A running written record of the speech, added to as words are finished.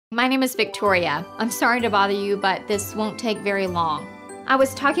My name is Victoria. I'm sorry to bother you, but this won't take very long. I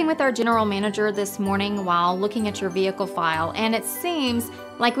was talking with our general manager this morning while looking at your vehicle file, and it seems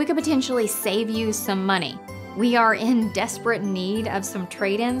like we could potentially save you some money. We are in desperate need of some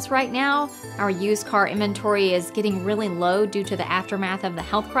trade-ins right now. Our used car inventory is getting really low due to the aftermath of the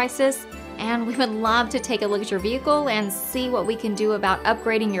health crisis, and we would love to take a look at your vehicle and see what we can do about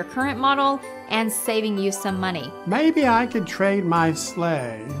upgrading your current model and saving you some money. Maybe I could trade my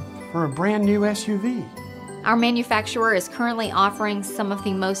sleigh for a brand new SUV. Our manufacturer is currently offering some of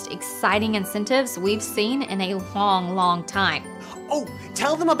the most exciting incentives we've seen in a long time. Oh,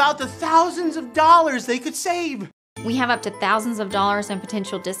 tell them about the thousands of dollars they could save. We have up to thousands of dollars in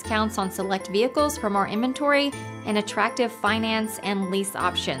potential discounts on select vehicles from our inventory and attractive finance and lease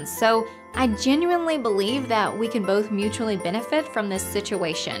options. So I genuinely believe that we can both mutually benefit from this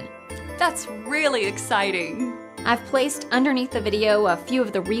situation. That's really exciting. I've placed underneath the video a few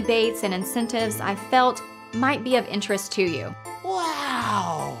of the rebates and incentives I felt might be of interest to you.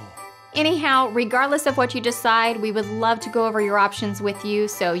 Wow! Anyhow, regardless of what you decide, we would love to go over your options with you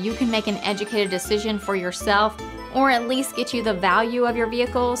so you can make an educated decision for yourself, or at least get you the value of your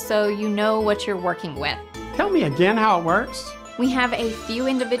vehicle so you know what you're working with. Tell me again how it works. We have a few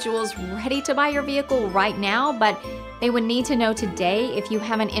individuals ready to buy your vehicle right now, but they would need to know today if you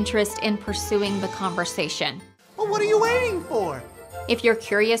have an interest in pursuing the conversation. Well, what are you waiting for? If you're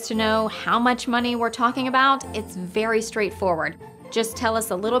curious to know how much money we're talking about, it's very straightforward. Just tell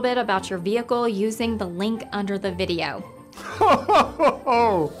us a little bit about your vehicle using the link under the video.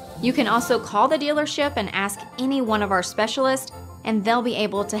 You can also call the dealership and ask any one of our specialists, and they'll be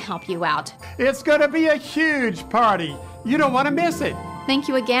able to help you out. It's gonna be a huge party. You don't want to miss it. Thank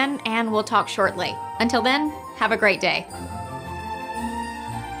you again, and we'll talk shortly. Until then, have a great day.